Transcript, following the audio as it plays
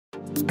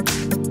Welcome,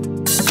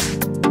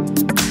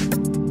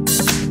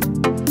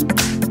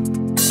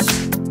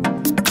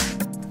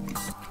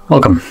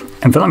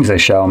 I'm filming the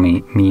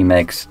XIAOMI Mi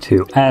Mix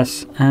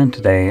 2S, and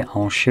today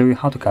I'll show you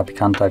how to copy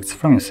contacts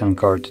from your SIM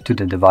card to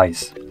the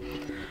device.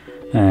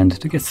 And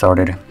to get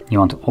started, you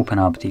want to open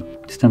up the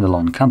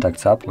standalone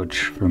Contacts app,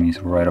 which for me is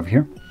right over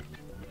here.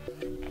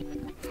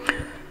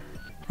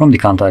 From the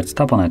Contacts,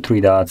 tap on the three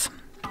dots,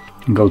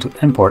 go to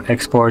Import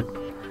Export,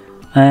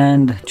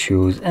 and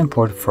choose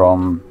Import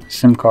from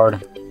SIM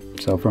card.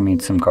 So for me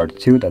it's SIM card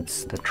 2,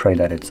 that's the tray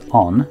that it's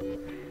on.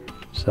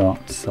 So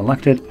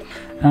select it,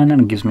 and then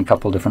it gives me a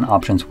couple different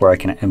options where I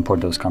can import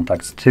those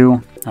contacts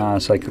to.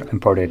 So I could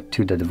import it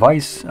to the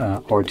device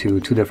or to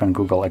two different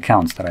Google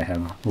accounts that I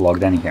have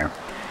logged in here.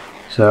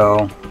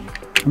 So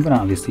I'm gonna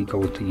obviously go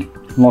with the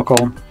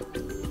local,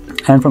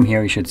 and from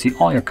here you should see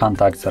all your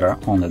contacts that are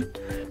on the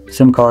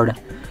SIM card.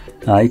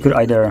 You could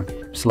either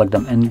select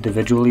them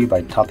individually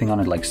by tapping on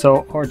it like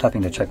so, or tapping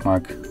the check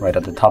mark right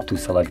at the top to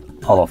select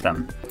all of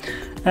them.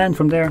 And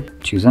from there,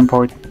 choose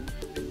import,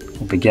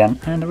 we'll begin,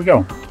 and there we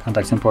go.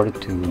 Contacts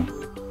imported to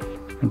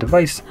a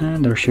device,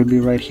 and there should be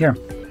right here.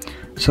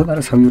 So that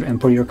is how you would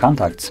import your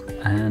contacts.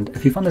 And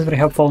if you found this very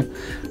helpful,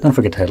 don't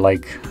forget to hit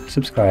like,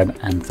 subscribe,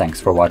 and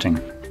thanks for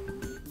watching.